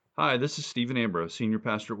Hi, this is Stephen Ambrose, Senior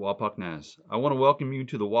Pastor at Wapak Naz. I want to welcome you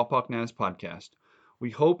to the Wapak Naz podcast.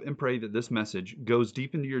 We hope and pray that this message goes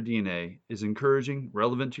deep into your DNA, is encouraging,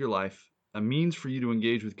 relevant to your life, a means for you to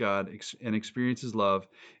engage with God and experience His love,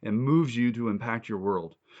 and moves you to impact your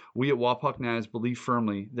world. We at Wapak Naz believe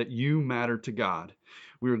firmly that you matter to God.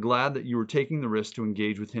 We are glad that you are taking the risk to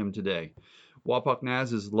engage with Him today. Wapak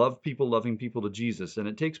Naz is love people loving people to Jesus, and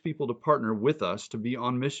it takes people to partner with us to be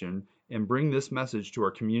on mission and bring this message to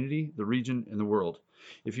our community, the region, and the world.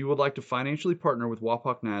 If you would like to financially partner with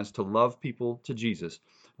Wapak Naz to love people to Jesus,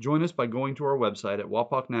 join us by going to our website at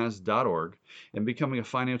wapaknaz.org and becoming a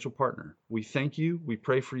financial partner. We thank you, we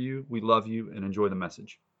pray for you, we love you, and enjoy the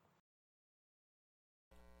message.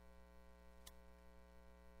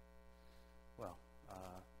 Well,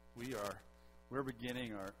 we're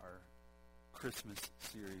beginning our Christmas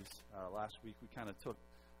series. Last week we kind of took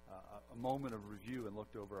a moment of review and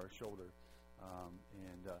looked over our shoulder,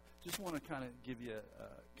 and just want to kind of give you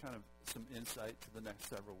kind of some insight to the next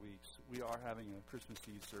several weeks. We are having a Christmas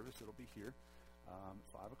Eve service. It'll be here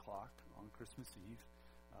 5 o'clock on Christmas Eve,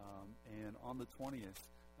 and on the 20th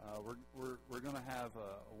we're going to have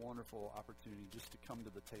a wonderful opportunity just to come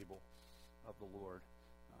to the table of the Lord,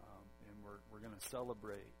 and we're going to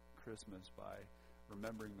celebrate Christmas by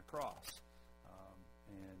remembering the cross.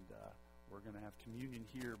 And we're going to have communion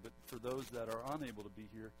here, but for those that are unable to be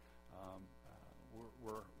here,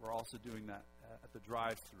 we're also doing that at the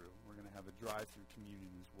drive-through. We're going to have a drive-through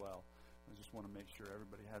communion as well. I just want to make sure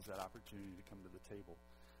everybody has that opportunity to come to the table.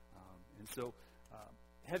 And so,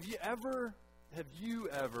 have you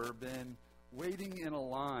ever been waiting in a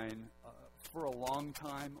line for a long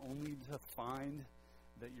time only to find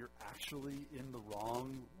that you're actually in the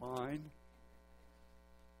wrong line?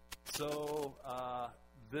 So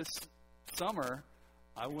this summer,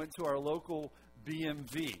 I went to our local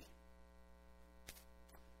BMV.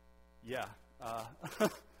 Yeah.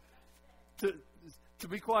 To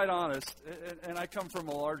be quite honest, and I come from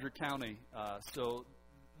a larger county, so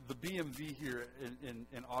the BMV here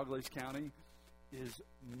in Auglaize County is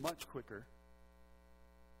much quicker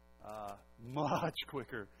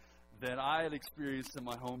than I had experienced in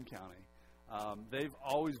my home county. They've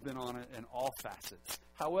always been on it in all facets.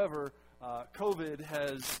 However, COVID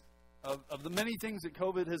has, of the many things that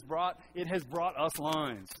COVID has brought, it has brought us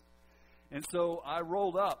lines. And so I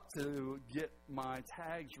rolled up to get my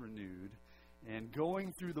tags renewed, and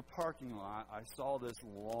going through the parking lot, I saw this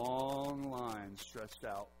long line stretched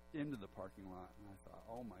out into the parking lot, and I thought,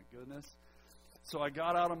 oh my goodness. So I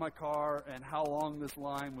got out of my car, and how long this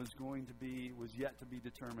line was going to be was yet to be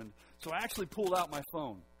determined. So I actually pulled out my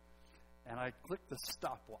phone, and I clicked the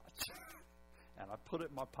stopwatch, and I put it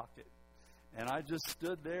in my pocket. And I just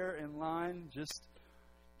stood there in line, just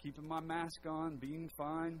keeping my mask on, being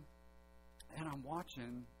fine. And I'm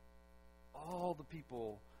watching all the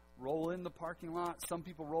people roll in the parking lot. Some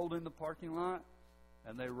people rolled in the parking lot,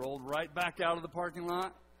 and they rolled right back out of the parking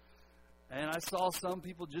lot. And I saw some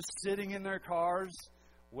people just sitting in their cars,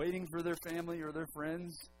 waiting for their family or their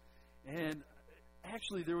friends. And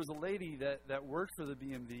actually, there was a lady that worked for the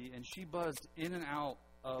BMV, and she buzzed in and out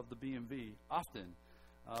of the BMV often,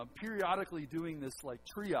 periodically doing this like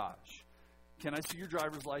triage. Can I see your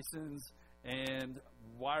driver's license? And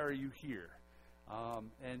why are you here?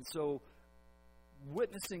 And so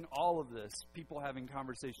witnessing all of this, people having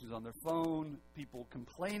conversations on their phone, people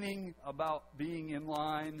complaining about being in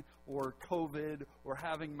line or COVID or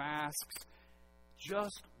having masks,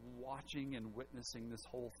 just watching and witnessing this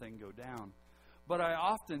whole thing go down. But I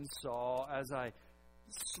often saw, as I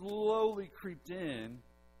slowly creeped in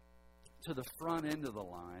to the front end of the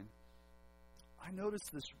line, I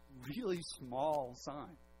noticed this really small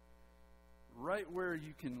sign right where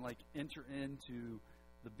you can like enter into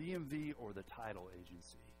the BMV or the title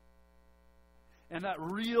agency. And that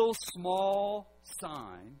real small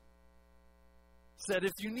sign said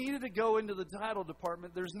if you needed to go into the title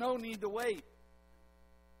department, there's no need to wait.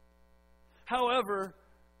 However,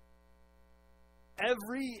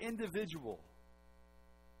 every individual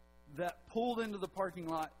that pulled into the parking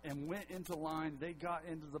lot and went into line, they got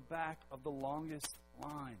into the back of the longest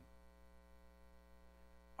line,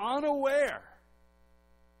 unaware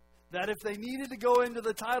that if they needed to go into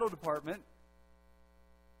the title department,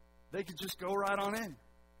 they could just go right on in.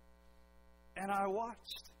 And I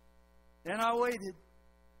watched, and I waited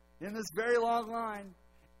in this very long line,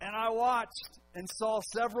 and I watched and saw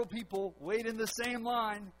several people wait in the same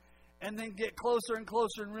line and then get closer and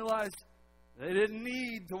closer and realized they didn't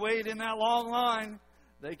need to wait in that long line.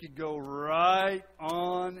 They could go right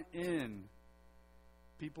on in.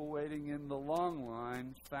 People waiting in the long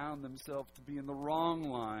line found themselves to be in the wrong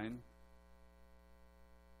line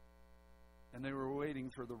And they were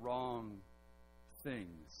waiting for the wrong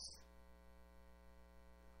things.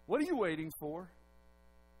 What are you waiting for?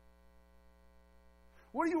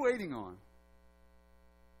 What are you waiting on?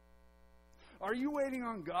 Are you waiting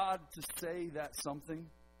on God to say that something?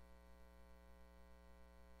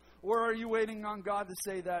 Or are you waiting on God to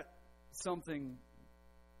say that something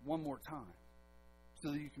one more time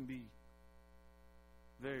so that you can be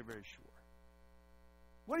very, very sure?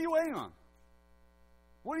 What are you waiting on?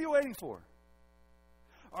 What are you waiting for?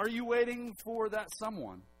 Are you waiting for that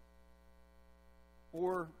someone?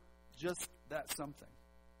 Or just that something?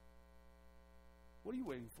 What are you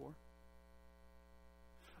waiting for?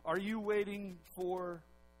 Are you waiting for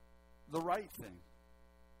the right thing?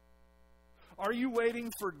 Are you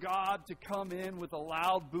waiting for God to come in with a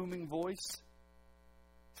loud, booming voice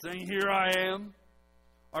saying, "Here I am"?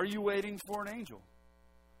 Are you waiting for an angel?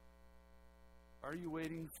 Are you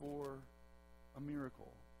waiting for a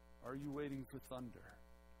miracle? Are you waiting for thunder?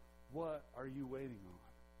 What are you waiting on?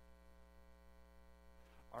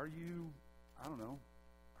 Are you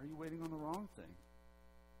waiting on the wrong thing?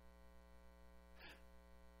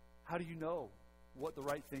 How do you know what the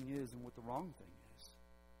right thing is and what the wrong thing is?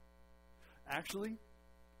 Actually,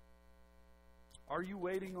 are you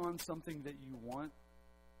waiting on something that you want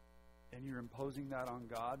and you're imposing that on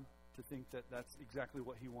God to think that that's exactly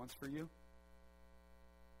what He wants for you?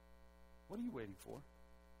 What are you waiting for?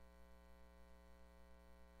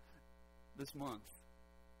 This month,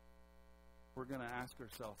 we're going to ask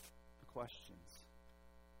ourselves the questions.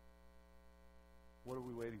 What are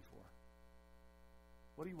we waiting for?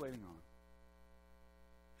 What are you waiting on?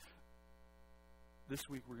 This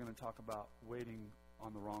week, we're going to talk about waiting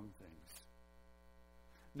on the wrong things.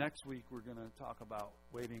 Next week, we're going to talk about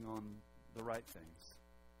waiting on the right things.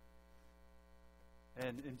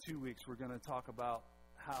 And in 2 weeks, we're going to talk about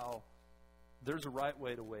how there's a right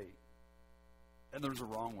way to wait and there's a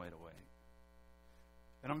wrong way to wait.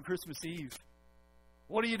 And on Christmas Eve,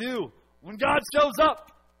 what do you do when God shows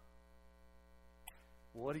up?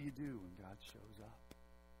 What do you do when God shows up?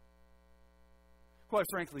 Quite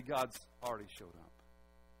frankly, God's already showed up.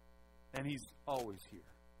 And He's always here.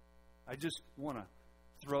 I just want to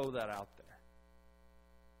throw that out there.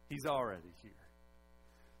 He's already here.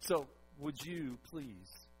 So, would you please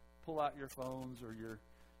pull out your phones or your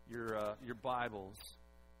Bibles,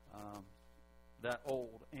 that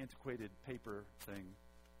old antiquated paper thing.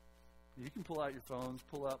 You can pull out your phones,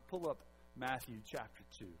 pull up Matthew chapter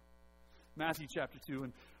 2. Matthew chapter 2,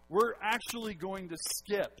 and we're actually going to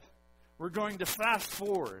skip. We're going to fast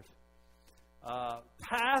forward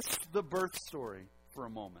past the birth story for a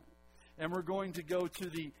moment. And we're going to go to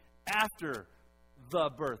the after the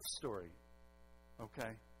birth story.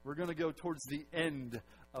 Okay? We're going to go towards the end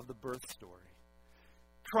of the birth story.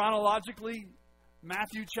 Chronologically,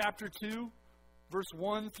 Matthew chapter 2, verse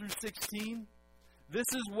 1 through 16. This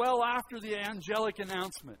is well after the angelic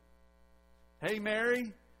announcement. Hey,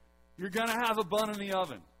 Mary, you're going to have a bun in the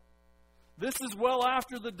oven. This is well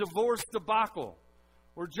after the divorce debacle,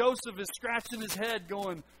 where Joseph is scratching his head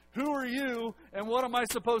going, who are you and what am I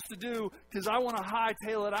supposed to do? Because I want to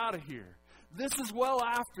hightail it out of here. This is well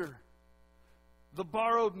after the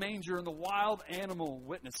borrowed manger and the wild animal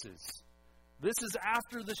witnesses. This is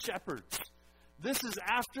after the shepherds. This is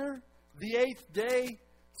after the 8th day,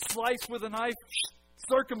 slice with a knife,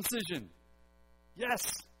 circumcision. Yes,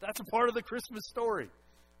 that's a part of the Christmas story.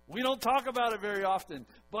 We don't talk about it very often,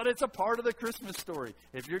 but it's a part of the Christmas story.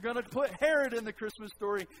 If you're going to put Herod in the Christmas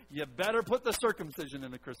story, you better put the circumcision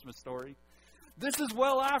in the Christmas story. This is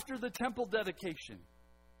well after the temple dedication.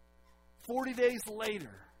 40 days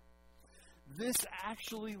later, this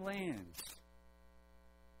actually lands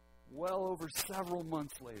well over several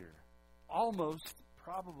months later. Almost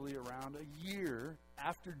probably around a year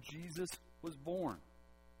after Jesus was born.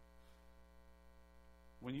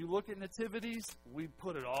 When you look at nativities, we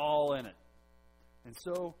put it all in it. And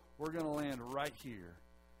so we're going to land right here.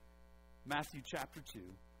 Matthew chapter 2,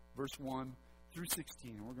 verse 1 through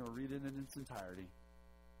 16. And we're going to read it in its entirety.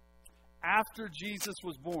 After Jesus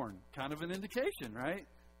was born. Kind of an indication, right?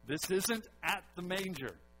 This isn't at the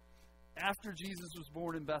manger. After Jesus was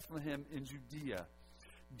born in Bethlehem in Judea,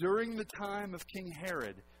 during the time of King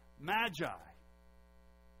Herod, Magi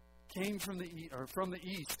came from the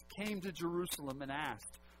east, came to Jerusalem and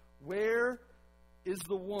asked, where is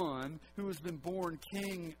the one who has been born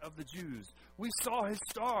King of the Jews? We saw his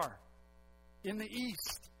star in the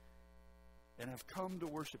east and have come to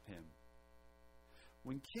worship him.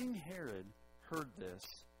 When King Herod heard this,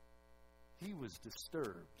 he was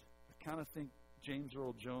disturbed. I kind of think James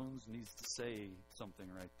Earl Jones needs to say something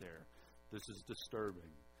right there. This is disturbing.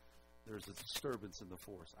 There's a disturbance in the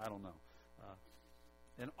force. I don't know.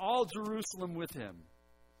 and all Jerusalem with him.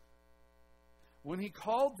 When he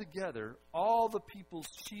called together all the people's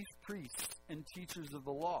chief priests and teachers of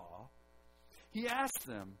the law, he asked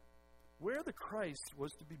them where the Christ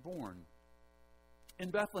was to be born. In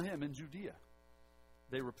Bethlehem in Judea,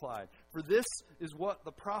 they replied, for this is what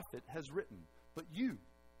the prophet has written. But you,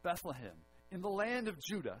 Bethlehem, in the land of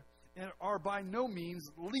Judah, are by no means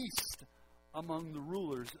least among the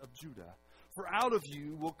rulers of Judah. For out of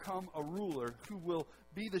you will come a ruler who will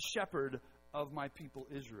be the shepherd of my people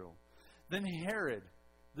Israel. Then Herod,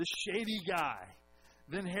 the shady guy,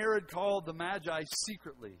 called the Magi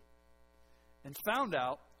secretly and found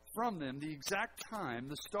out from them the exact time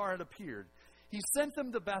the star had appeared. He sent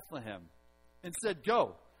them to Bethlehem and said,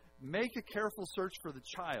 go, make a careful search for the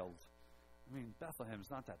child. I mean, Bethlehem's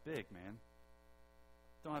not that big, man.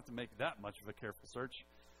 Don't have to make that much of a careful search.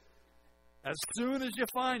 As soon as you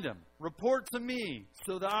find him, report to me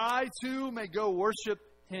so that I too may go worship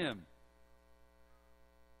him.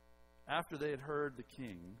 After they had heard the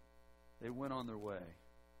king, they went on their way.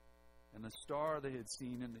 And the star they had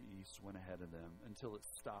seen in the east went ahead of them until it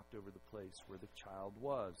stopped over the place where the child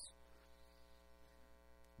was.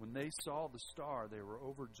 When they saw the star, they were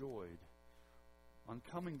overjoyed. On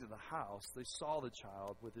coming to the house, they saw the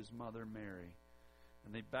child with his mother Mary,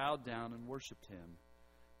 and they bowed down and worshipped him.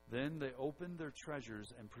 Then they opened their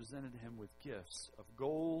treasures and presented him with gifts of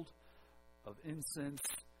gold, of incense,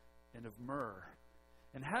 and of myrrh.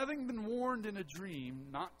 And having been warned in a dream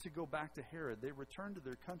not to go back to Herod, they returned to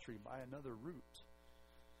their country by another route.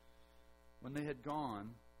 When they had gone,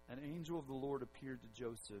 an angel of the Lord appeared to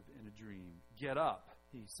Joseph in a dream. Get up,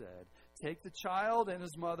 he said. Take the child and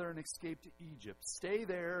his mother and escape to Egypt. Stay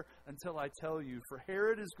there until I tell you, for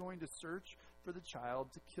Herod is going to search for the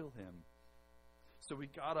child to kill him. So he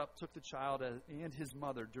got up, took the child and his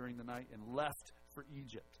mother during the night, and left for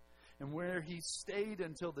Egypt, and where he stayed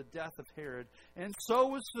until the death of Herod. And so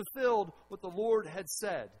was fulfilled what the Lord had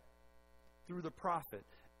said through the prophet,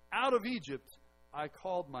 out of Egypt I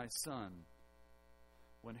called my son.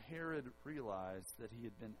 When Herod realized that he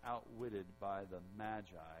had been outwitted by the Magi,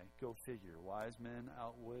 go figure, wise men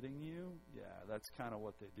outwitting you? Yeah, that's kind of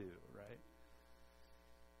what they do, right?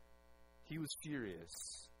 He was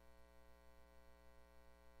furious,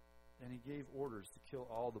 and he gave orders to kill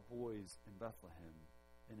all the boys in Bethlehem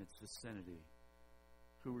and its vicinity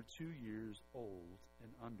who were 2 years old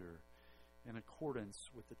and under, in accordance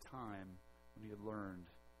with the time when he had learned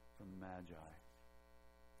from the Magi.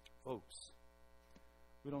 Folks,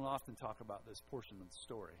 we don't often talk about this portion of the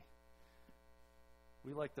story.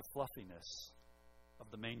 We like the fluffiness of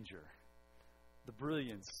the manger, the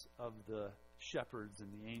brilliance of the shepherds and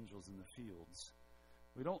the angels in the fields.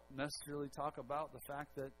 We don't necessarily talk about the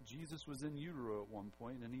fact that Jesus was in utero at one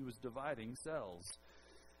point and he was dividing cells.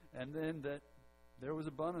 And then that there was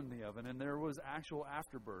a bun in the oven and there was actual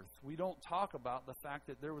afterbirth. We don't talk about the fact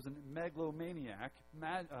that there was a megalomaniac,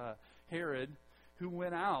 Herod, who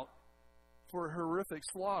went out for a horrific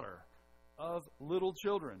slaughter of little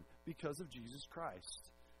children because of Jesus Christ.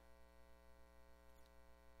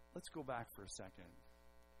 Let's go back for a second.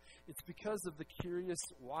 It's because of the curious,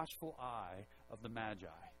 watchful eye of the Magi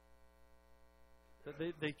that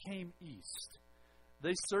they came east.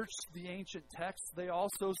 They searched the ancient texts. They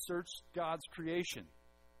also searched God's creation.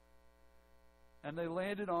 And they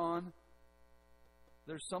landed on,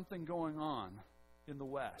 there's something going on in the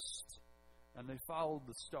west. And they followed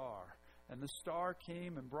the star. And the star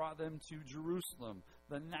came and brought them to Jerusalem,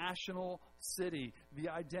 the national city, the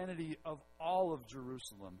identity of all of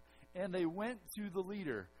Jerusalem. And they went to the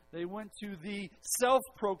leader. They went to the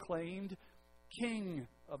self-proclaimed king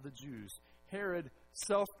of the Jews. Herod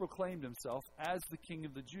self-proclaimed himself as the king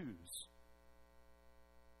of the Jews.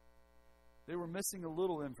 They were missing a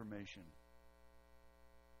little information.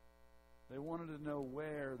 They wanted to know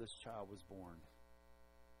where this child was born.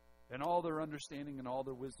 And all their understanding and all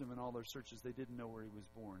their wisdom and all their searches, they didn't know where he was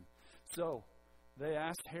born. So they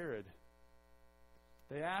asked Herod.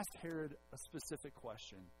 They asked Herod a specific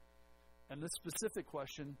question. And this specific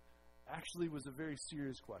question actually was a very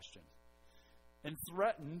serious question. And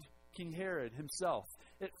threatened King Herod himself.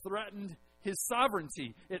 It threatened his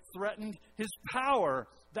sovereignty. It threatened his power.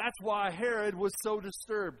 That's why Herod was so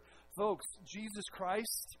disturbed. Folks, Jesus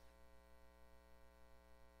Christ,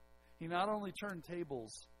 he not only turned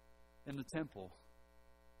tables in the temple,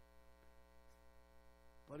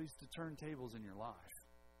 but he's to turn tables in your life.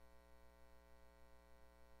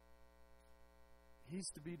 He's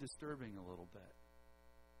to be disturbing a little bit.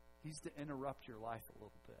 He's to interrupt your life a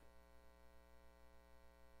little bit.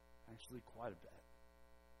 Actually, quite a bit.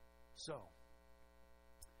 So,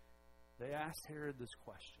 they asked Herod this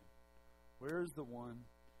question. Where is the one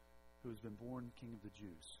who has been born King of the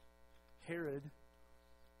Jews? Herod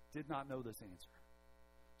did not know this answer.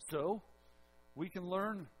 So, we can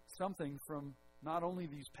learn something from not only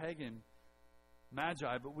these pagan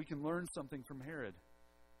magi, but we can learn something from Herod.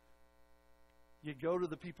 You go to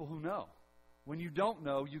the people who know. When you don't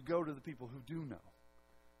know, you go to the people who do know.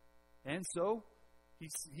 And so,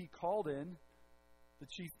 he called in the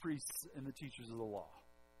chief priests and the teachers of the law.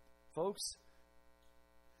 Folks,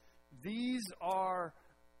 these are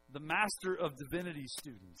the Master of Divinity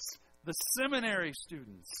students, the seminary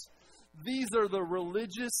students. These are the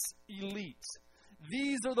religious elite.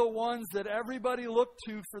 These are the ones that everybody looked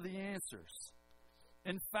to for the answers.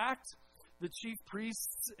 In fact, the chief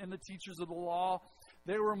priests and the teachers of the law,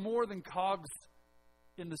 they were more than cogs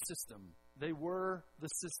in the system. They were the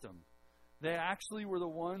system. They actually were the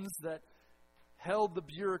ones that held the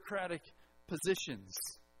bureaucratic positions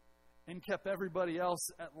and kept everybody else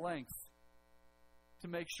at length to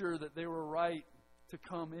make sure that they were right to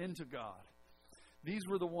come into God. These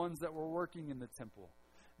were the ones that were working in the temple.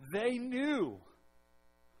 They knew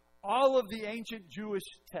all of the ancient Jewish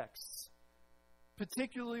texts,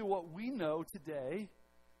 particularly what we know today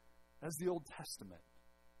as the Old Testament,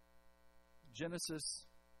 Genesis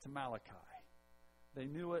to Malachi. They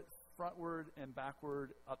knew it frontward and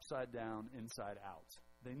backward, upside down, inside out.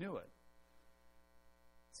 They knew it.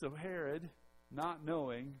 So Herod, not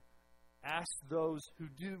knowing, asked those who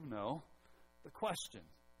do know the question.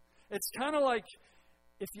 It's kind of like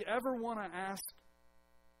if you ever want to ask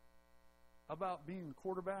about being a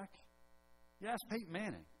quarterback, you ask Peyton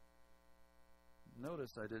Manning.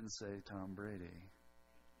 Notice I didn't say Tom Brady.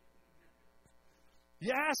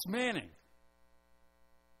 You ask Manning.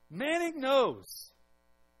 Manning knows.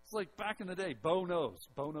 It's like back in the day, Bo knows.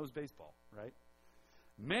 Bo knows baseball, right?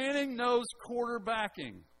 Manning knows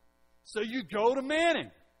quarterbacking. So you go to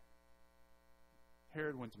Manning.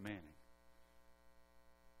 Herod went to Manning.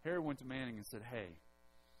 Herod went to Manning and said, hey,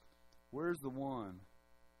 where's the one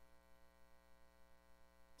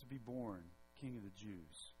to be born King of the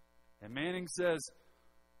Jews? And Manning says,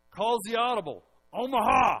 calls the audible,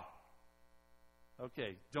 Omaha.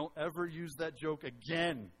 Okay, don't ever use that joke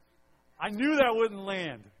again. I knew that wouldn't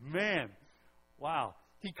land. Man, wow.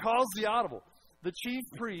 He calls the audible. The chief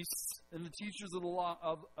priests and the teachers of the law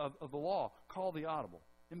of the law call the audible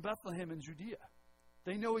in Bethlehem in Judea.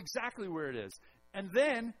 They know exactly where it is. And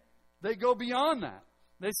then they go beyond that.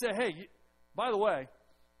 They say, hey, by the way,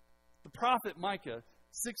 the prophet Micah,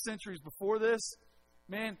 6 centuries before this,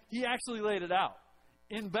 man, he actually laid it out.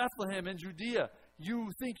 In Bethlehem in Judea, you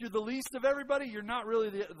think you're the least of everybody? You're not really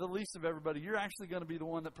the least of everybody. You're actually going to be the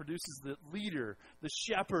one that produces the leader, the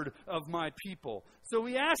shepherd of my people. So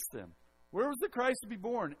he asked them, where was the Christ to be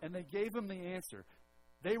born? And they gave him the answer.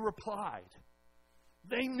 They replied.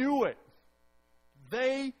 They knew it.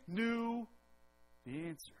 They knew the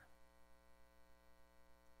answer.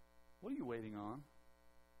 What are you waiting on?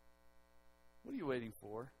 What are you waiting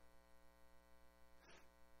for?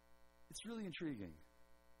 It's really intriguing.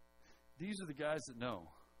 These are the guys that know.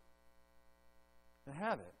 They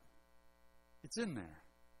have it. It's in there.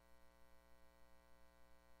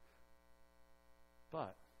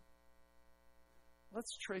 But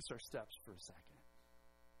let's trace our steps for a second.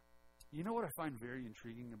 You know what I find very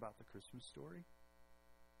intriguing about the Christmas story?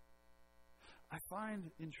 I find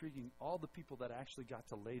intriguing all the people that actually got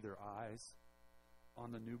to lay their eyes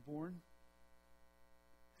on the newborn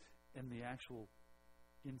and the actual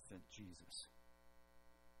infant Jesus.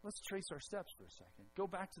 Let's trace our steps for a second. Go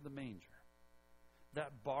back to the manger.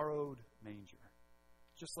 That borrowed manger.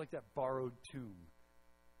 Just like that borrowed tomb.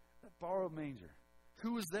 That borrowed manger.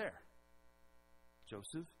 Who was there?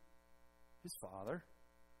 Joseph, his father,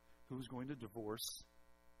 who was going to divorce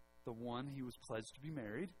the one he was pledged to be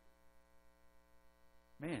married.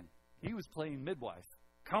 Man, he was playing midwife.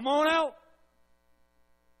 Come on out!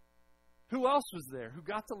 Who else was there who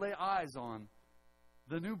got to lay eyes on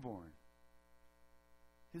the newborn?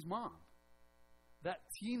 His mom. That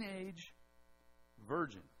teenage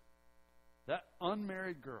virgin. That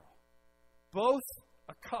unmarried girl. Both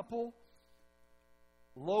a couple,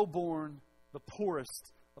 low-born, the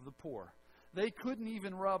poorest of the poor. They couldn't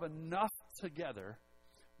even rub enough together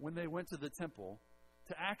when they went to the temple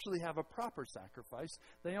to actually have a proper sacrifice.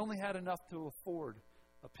 They only had enough to afford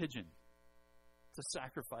a pigeon to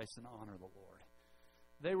sacrifice and honor the Lord.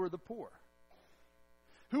 They were the poor.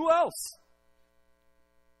 Who else?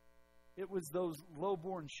 It was those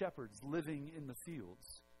low-born shepherds living in the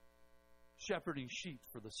fields, shepherding sheep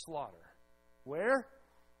for the slaughter. Where?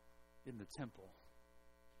 In the temple.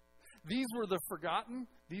 These were the forgotten.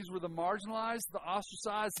 These were the marginalized, the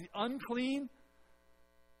ostracized, the unclean.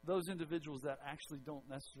 those individuals that actually don't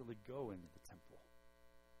necessarily go into the temple.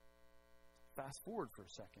 Fast forward for a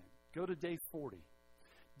second. Go to day 40.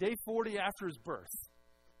 Day 40 after his birth.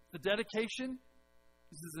 The dedication,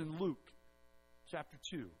 this is in Luke chapter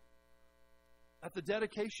 2. At the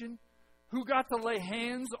dedication, who got to lay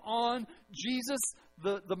hands on Jesus,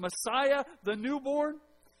 the Messiah, the newborn?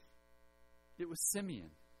 It was Simeon,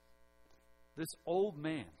 this old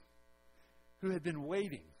man who had been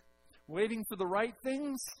waiting for the right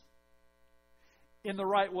things in the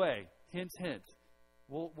right way. Hint, hint.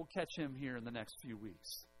 We'll catch him here in the next few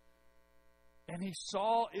weeks. And he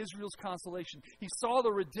saw Israel's consolation. He saw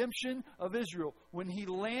the redemption of Israel when he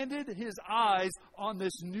landed his eyes on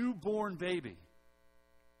this newborn baby.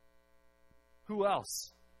 Who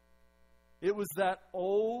else? It was that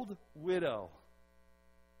old widow,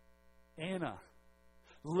 Anna,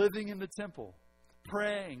 living in the temple,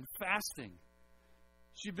 praying, fasting.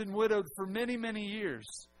 She'd been widowed for many, many years,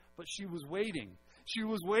 but she was waiting. She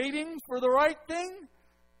was waiting for the right thing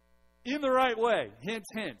in the right way. Hint,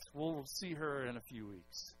 hint. We'll see her in a few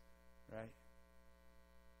weeks, right?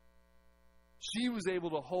 She was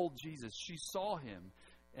able to hold Jesus. She saw him,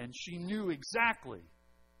 and she knew exactly,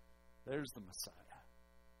 there's the Messiah.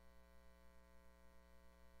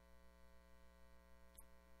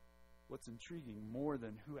 What's intriguing more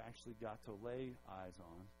than who actually got to lay eyes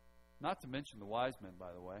on, not to mention the wise men,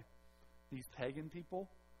 by the way, these pagan people,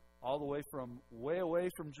 all the way from way away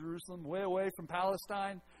from Jerusalem, way away from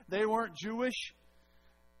Palestine, they weren't Jewish.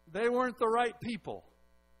 They weren't the right people.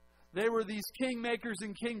 They were these kingmakers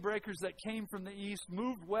and king breakers that came from the east,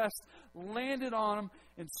 moved west, landed on them,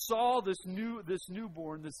 and saw this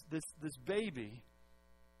newborn, this baby,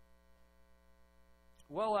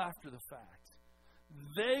 well after the fact.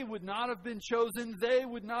 They would not have been chosen. They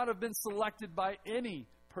would not have been selected by any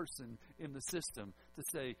person in the system to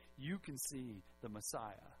say, you can see the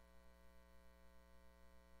Messiah.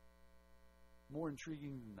 More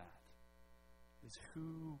intriguing than that is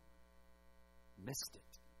who missed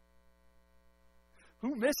it.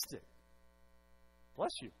 Who missed it?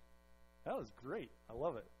 Bless you. That was great. I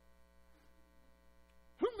love it.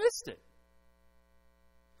 Who missed it?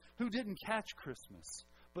 Who didn't catch Christmas,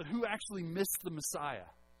 but who actually missed the Messiah?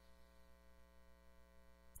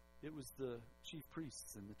 It was the chief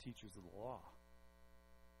priests and the teachers of the law.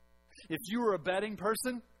 If you were a betting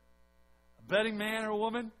person, a betting man or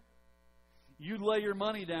woman, you'd lay your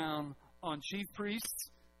money down on chief priests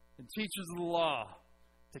and teachers of the law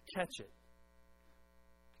to catch it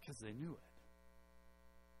because they knew it.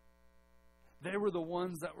 They were the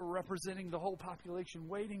ones that were representing the whole population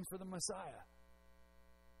waiting for the Messiah.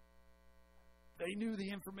 They knew the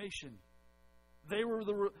information. They were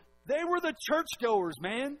the churchgoers,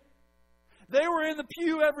 man. They were in the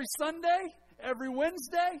pew every Sunday, every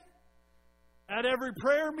Wednesday, at every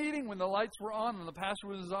prayer meeting when the lights were on and the pastor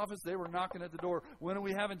was in his office. They were knocking at the door. When are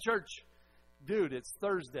we having church? Dude, it's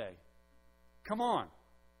Thursday. Come on.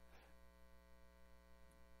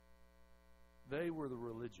 They were the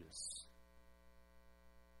religious.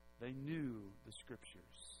 They knew the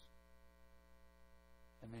Scriptures.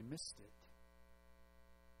 And they missed it.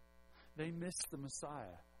 They missed the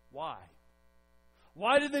Messiah. Why?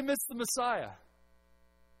 Why did they miss the Messiah?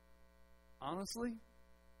 Honestly,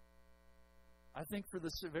 I think for the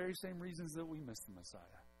very same reasons that we miss the Messiah.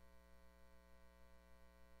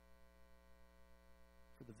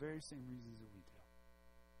 For the very same reasons that we do.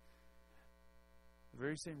 The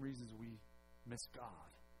very same reasons we miss God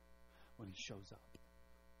when He shows up.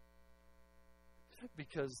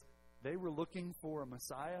 Because they were looking for a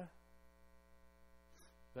Messiah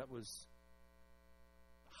that was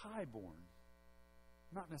highborn,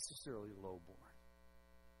 not necessarily lowborn.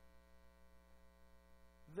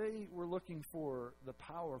 They were looking for the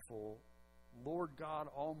powerful Lord God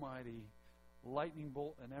Almighty, lightning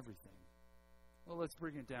bolt and everything. Well, let's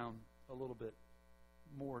bring it down a little bit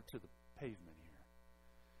more to the pavement here.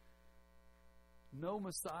 No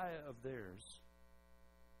Messiah of theirs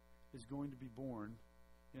is going to be born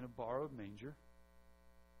in a borrowed manger.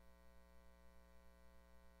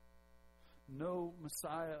 No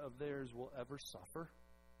Messiah of theirs will ever suffer.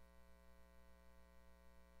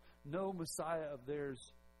 No Messiah of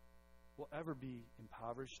theirs will ever be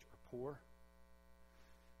impoverished or poor.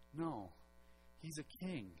 No, He's a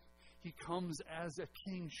king. He comes as a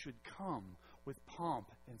king should come, with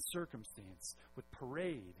pomp and circumstance, with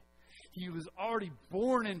parade. He was already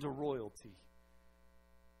born into royalty.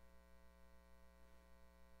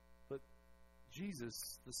 But Jesus,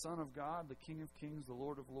 the Son of God, the King of Kings, the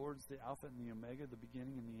Lord of Lords, the Alpha and the Omega, the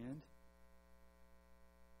beginning and the end,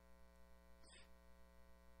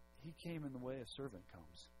 He came in the way a servant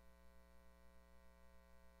comes.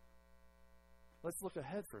 Let's look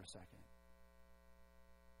ahead for a second.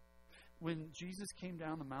 When Jesus came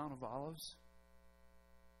down the Mount of Olives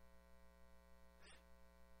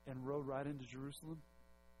and rode right into Jerusalem,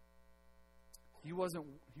 he wasn't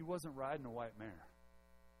riding a white mare.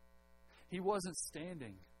 He wasn't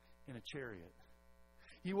standing in a chariot.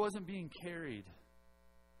 He wasn't being carried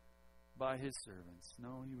by his servants.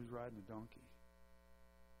 No, he was riding a donkey.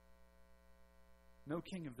 No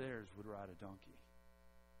king of theirs would ride a donkey.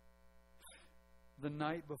 The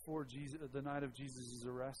night before the night of Jesus'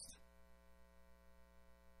 arrest,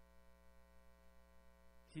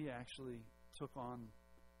 he actually took on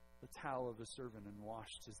the towel of a servant and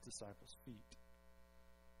washed his disciples' feet.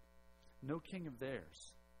 No king of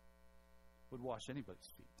theirs would wash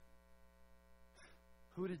anybody's feet.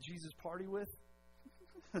 Who did Jesus party with?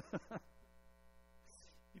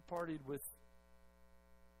 He partied with,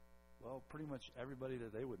 well, pretty much everybody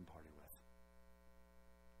that they wouldn't party with.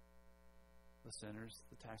 The sinners,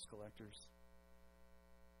 the tax collectors,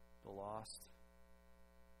 the lost,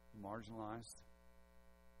 the marginalized,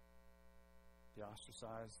 the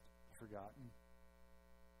ostracized, the forgotten.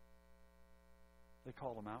 They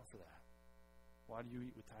called him out for that. Why do you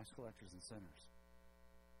eat with tax collectors and sinners?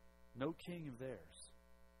 No king of theirs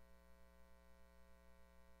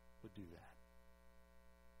would do that.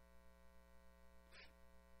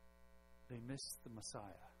 They missed the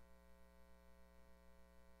Messiah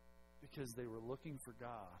because they were looking for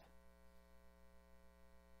God.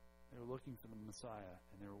 They were looking for the Messiah,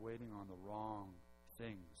 and they were waiting on the wrong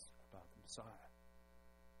things about the Messiah.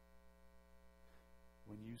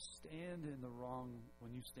 When you stand in the long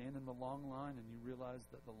line and you realize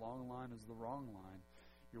that the long line is the wrong line,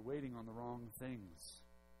 you're waiting on the wrong things.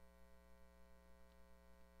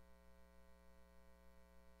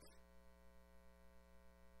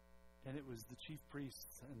 And it was the chief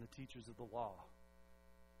priests and the teachers of the law,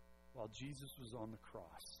 while Jesus was on the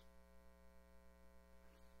cross.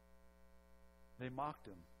 They mocked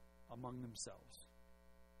him among themselves.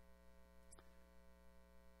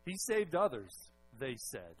 He saved others, they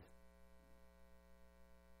said.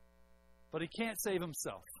 But he can't save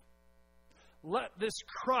himself. Let this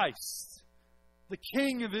Christ, the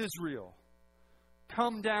King of Israel,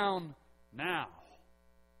 come down now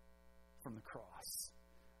from the cross,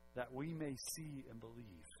 that we may see and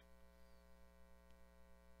believe.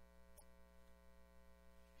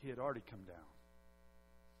 He had already come down.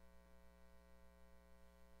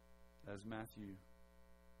 As Matthew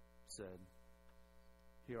said,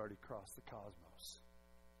 he already crossed the cosmos,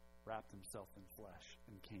 wrapped himself in flesh,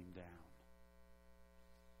 and came down.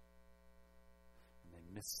 And they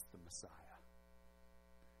missed the Messiah.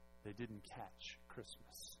 They didn't catch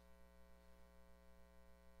Christmas.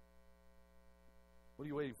 What are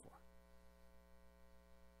you waiting for?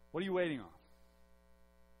 What are you waiting on?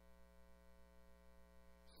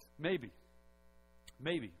 Maybe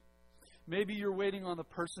you're waiting on the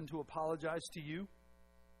person to apologize to you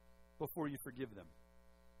before you forgive them.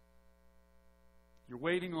 You're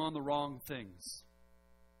waiting on the wrong things.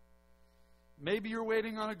 Maybe you're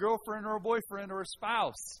waiting on a girlfriend or a boyfriend or a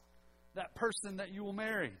spouse, that person that you will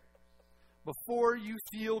marry, before you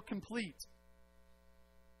feel complete.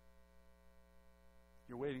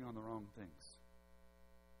 You're waiting on the wrong things.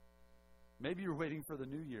 Maybe you're waiting for the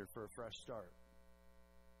new year for a fresh start.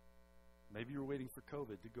 Maybe you're waiting for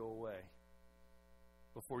COVID to go away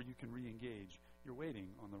before you can re-engage. You're waiting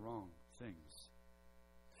on the wrong things.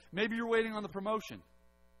 Maybe you're waiting on the promotion.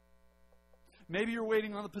 Maybe you're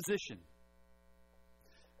waiting on the position.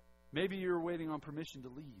 Maybe you're waiting on permission to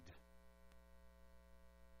lead.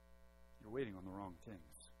 You're waiting on the wrong things.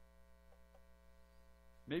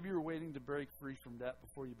 Maybe you're waiting to break free from debt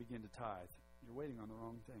before you begin to tithe. You're waiting on the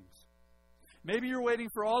wrong things. Maybe you're waiting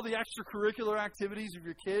for all the extracurricular activities of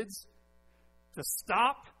your kids to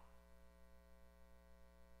stop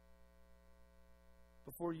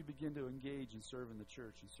before you begin to engage and serve in the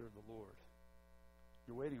church and serve the Lord.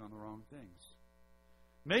 You're waiting on the wrong things.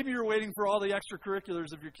 Maybe you're waiting for all the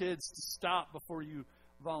extracurriculars of your kids to stop before you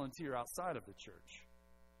volunteer outside of the church.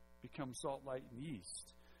 Become salt, light, and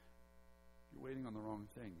yeast. You're waiting on the wrong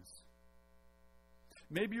things.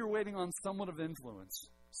 Maybe you're waiting on someone of influence,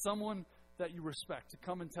 someone that you respect, to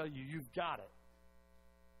come and tell you, you've got it.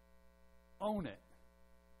 Own it.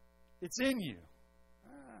 It's in you.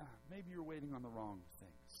 Maybe you're waiting on the wrong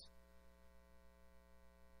things.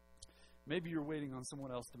 Maybe you're waiting on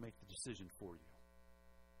someone else to make the decision for you.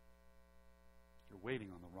 You're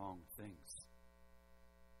waiting on the wrong things.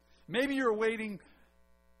 Maybe you're waiting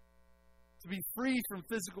to be free from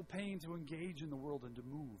physical pain to engage in the world and to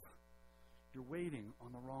move. You're waiting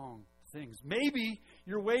on the wrong things. Maybe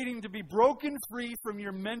you're waiting to be broken free from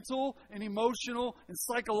your mental and emotional and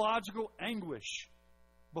psychological anguish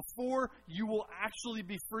before you will actually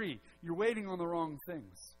be free. You're waiting on the wrong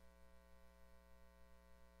things.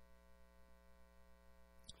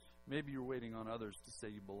 Maybe you're waiting on others to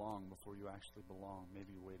say you belong before you actually belong.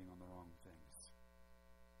 Maybe you're waiting on the wrong things.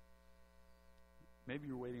 Maybe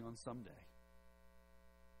you're waiting on someday.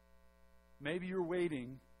 Maybe you're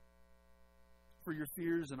waiting for your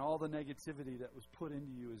fears and all the negativity that was put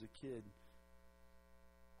into you as a kid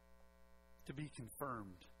to be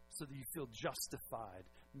confirmed so that you feel justified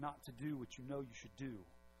not to do what you know you should do.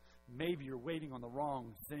 Maybe you're waiting on the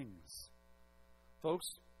wrong things. Folks,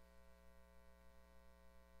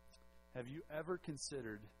 have you ever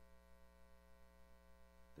considered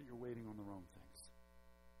that you're waiting on the wrong things?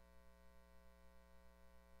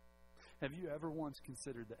 Have you ever once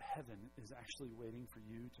considered that heaven is actually waiting for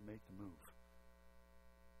you to make the move?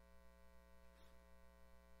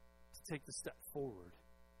 To take the step forward.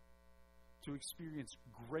 To experience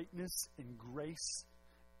greatness and grace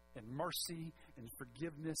and mercy and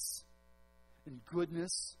forgiveness and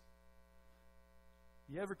goodness.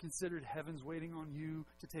 You ever considered heaven's waiting on you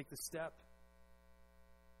to take the step?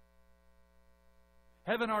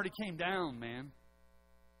 Heaven already came down, man.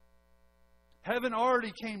 Heaven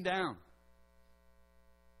already came down.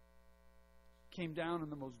 Came down in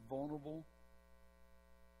the most vulnerable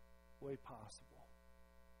way possible.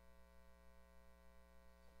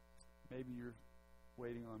 Maybe you're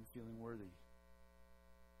waiting on feeling worthy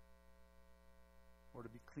or to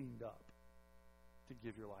be cleaned up to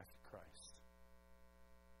give your life to Christ.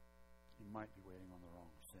 You might be waiting on the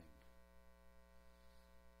wrong thing.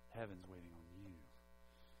 Heaven's waiting on you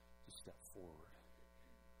to step forward.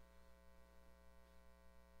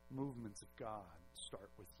 Movements of God start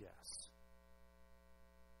with yes.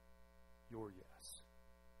 Your yes.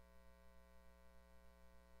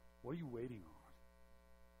 What are you waiting on?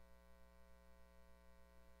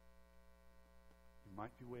 You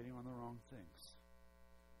might be waiting on the wrong things.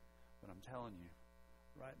 But I'm telling you,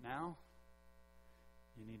 right now,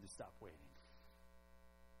 you need to stop waiting.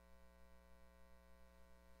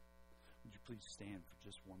 Would you please stand for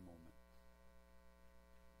just one moment?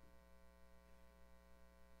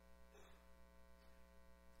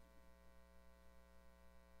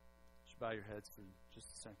 Would you bow your heads for just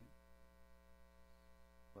a second?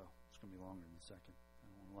 Well, it's going to be longer than a second. I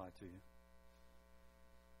don't want to lie to you.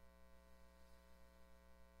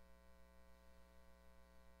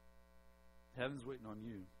 Heaven's waiting on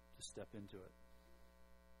you to step into it.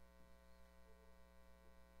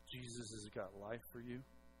 Jesus has got life for you.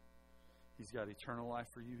 He's got eternal life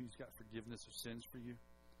for you. He's got forgiveness of sins for you.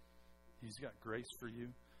 He's got grace for you.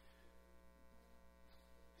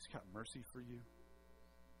 He's got mercy for you.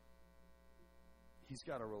 He's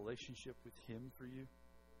got a relationship with Him for you.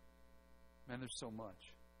 Man, there's so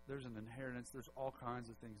much. There's an inheritance. There's all kinds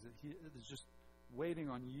of things that He is just waiting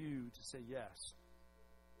on you to say yes.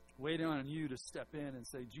 Waiting on you to step in and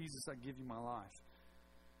say, Jesus, I give you my life.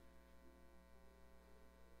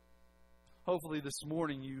 Hopefully this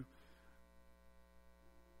morning you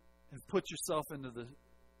have put yourself into the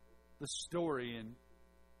story, and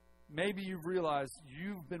maybe you've realized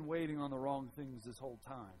you've been waiting on the wrong things this whole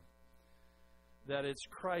time. That it's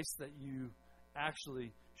Christ that you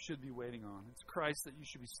actually should be waiting on. It's Christ that you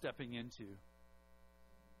should be stepping into.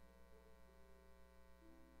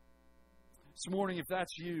 This morning, if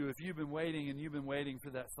that's you, if you've been waiting and you've been waiting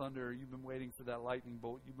for that thunder, you've been waiting for that lightning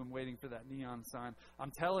bolt, you've been waiting for that neon sign,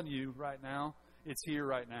 I'm telling you right now, it's here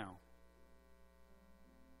right now.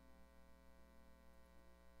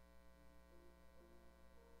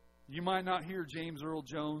 You might not hear James Earl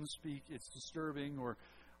Jones speak, it's disturbing, or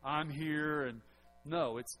I'm here, and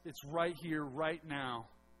no, it's right here, right now.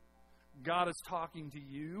 God is talking to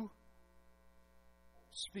you,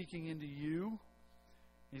 speaking into you.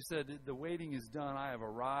 He said, the waiting is done. I have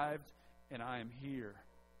arrived, and I am here.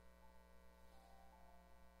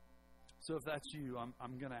 So if that's you,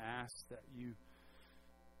 I'm going to ask that you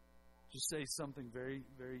just say something very,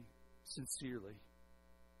 very sincerely,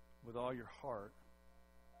 with all your heart.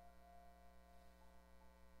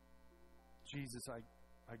 Jesus, I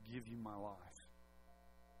give you my life.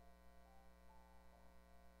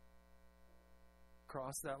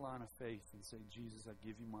 Cross that line of faith and say, Jesus, I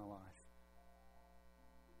give you my life.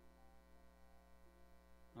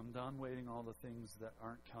 I'm done waiting all the things that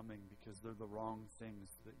aren't coming because they're the wrong things,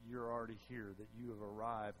 that you're already here, that you have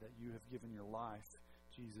arrived, that you have given your life.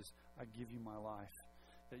 Jesus, I give you my life.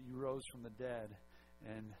 That you rose from the dead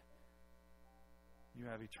and you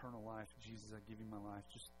have eternal life. Jesus, I give you my life.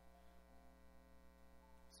 Just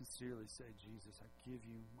sincerely say, Jesus, I give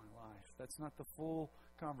you my life. That's not the full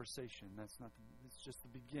conversation. It's just the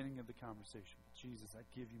beginning of the conversation. Jesus, I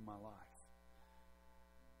give you my life.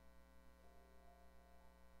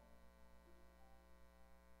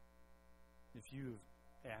 If you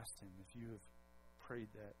have asked Him, if you have prayed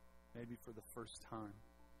that, maybe for the first time,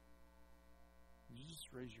 would you just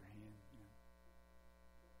raise your hand?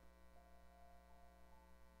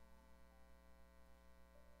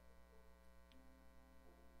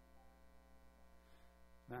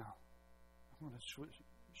 Now, I'm going to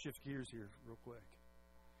shift gears here real quick.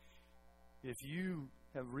 If you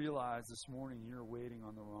have realized this morning you're waiting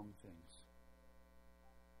on the wrong things,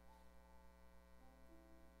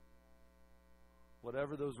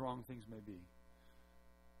 whatever those wrong things may be,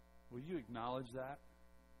 will you acknowledge that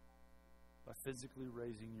by physically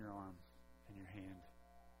raising your arm and your hand?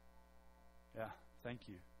 Yeah, thank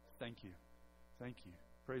you. Thank you. Thank you.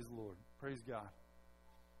 Praise the Lord. Praise God.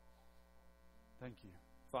 Thank you.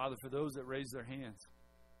 Father, for those that raised their hands,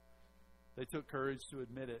 they took courage to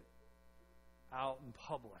admit it out in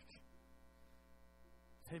public.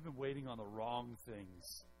 They've been waiting on the wrong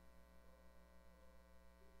things.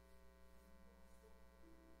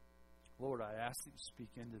 Lord, I ask that you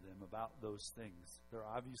speak into them about those things. There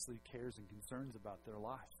are obviously cares and concerns about their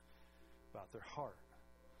life, about their heart.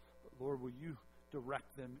 But Lord, will you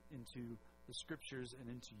direct them into the Scriptures and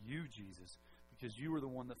into you, Jesus? Because you are the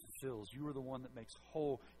one that fulfills. You are the one that makes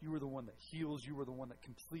whole. You are the one that heals. You are the one that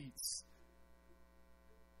completes.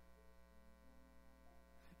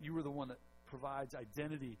 You are the one that provides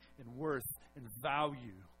identity and worth and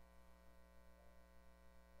value.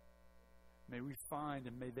 May we find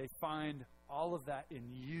and may they find all of that in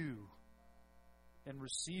you and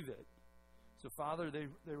receive it. So, Father,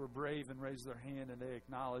 they were brave and raised their hand and they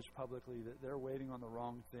acknowledged publicly that they're waiting on the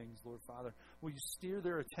wrong things. Lord, Father, will you steer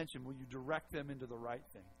their attention? Will you direct them into the right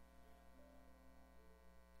thing?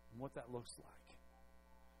 And what that looks like.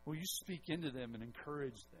 Will you speak into them and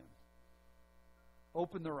encourage them?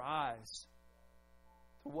 Open their eyes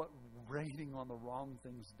to what waiting on the wrong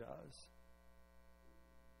things does.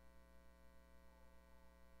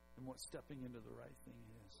 And what stepping into the right thing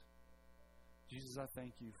is. Jesus, I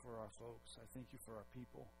thank you for our folks. I thank you for our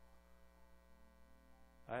people.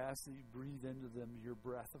 I ask that you breathe into them your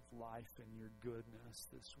breath of life and your goodness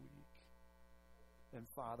this week. And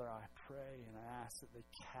Father, I pray and I ask that they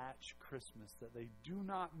catch Christmas, that they do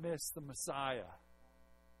not miss the Messiah.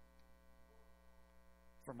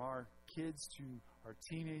 From our kids to our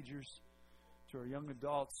teenagers, to our young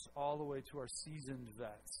adults, all the way to our seasoned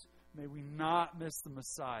vets. May we not miss the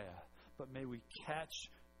Messiah, but may we catch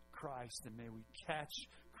Christ, and may we catch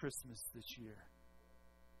Christmas this year.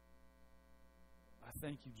 I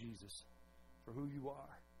thank you, Jesus, for who you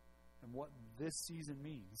are and what this season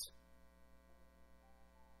means.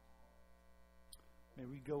 May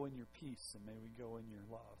we go in your peace and may we go in your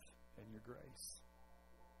love and your grace.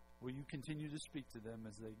 Will you continue to speak to them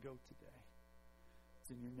as they go today?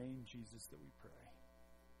 It's in your name, Jesus, that we pray.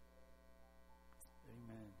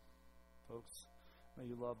 Amen. Folks, may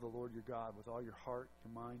you love the Lord your God with all your heart,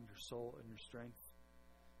 your mind, your soul, and your strength.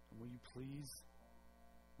 And will you please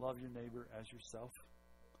love your neighbor as yourself?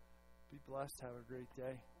 Be blessed. Have a great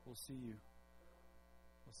day. We'll see you.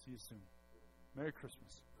 We'll see you soon. Merry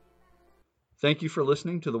Christmas. Thank you for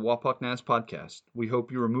listening to the Wapak Naz podcast. We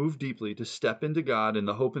hope you are moved deeply to step into God and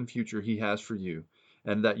the hope and future He has for you,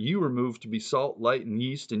 and that you are moved to be salt, light, and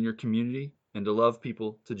yeast in your community and to love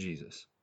people to Jesus.